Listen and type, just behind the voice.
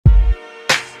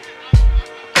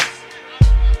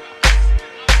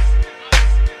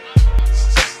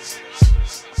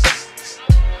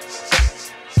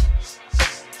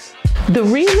The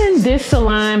reason this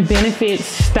salon benefits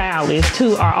stylists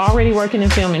who are already working in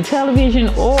film and television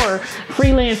or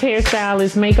freelance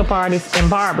hairstylists, makeup artists, and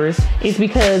barbers is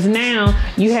because now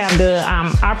you have the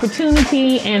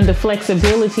opportunity and the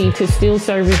flexibility to still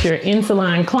service your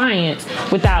in-salon clients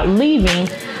without leaving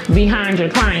behind your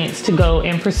clients to go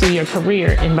and pursue your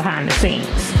career in behind the scenes.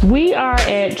 We are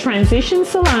at Transition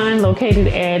Salon located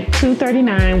at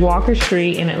 239 Walker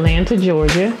Street in Atlanta,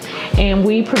 Georgia, and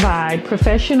we provide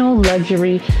professional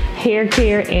luxury hair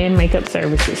care and makeup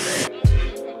services.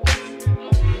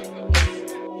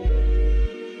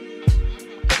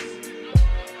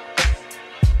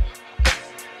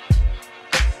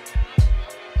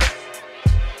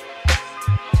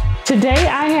 Today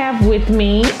I have with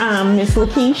me Miss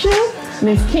Lakeisha,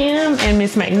 Miss Kim, and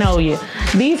Miss Magnolia.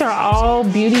 These are all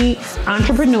beauty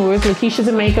entrepreneurs. Lakeisha's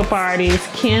a makeup artist,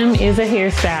 Kim is a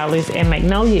hairstylist, and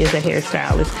Magnolia is a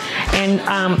hairstylist. And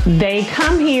they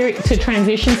come here to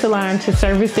Transition Salon to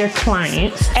service their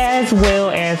clients as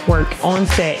well as work on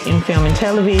set in film and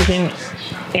television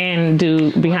and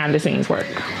do behind the scenes work.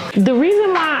 The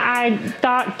reason why I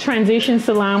thought Transition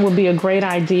Salon would be a great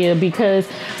idea because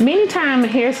many times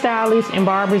hairstylists and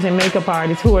barbers and makeup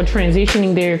artists who are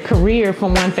transitioning their career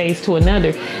from one phase to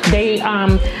another, they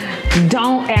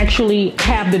don't actually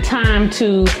have the time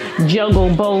to juggle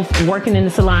both working in the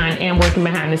salon and working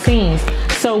behind the scenes.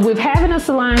 So with having a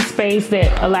salon space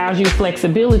that allows you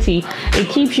flexibility, it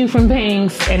keeps you from paying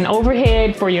an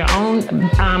overhead for your own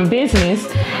business,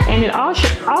 and it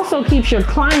also keeps your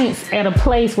clients at a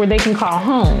place where they can call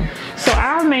home. So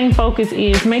our main focus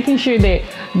is making sure that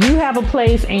you have a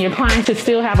place and your clients can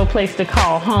still have a place to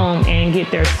call home and get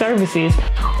their services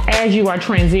as you are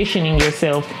transitioning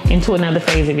yourself into another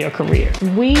phase of your career.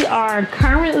 We are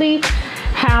currently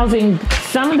housing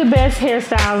some of the best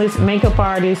hairstylists, makeup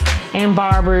artists, and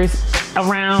barbers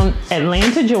around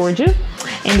Atlanta, Georgia.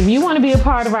 And if you want to be a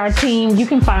part of our team, you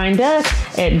can find us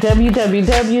at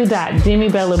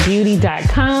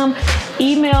www.demibellabeauty.com.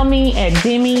 Email me at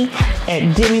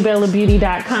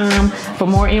demi@demibellabeauty.com for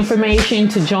more information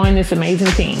to join this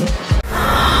amazing team.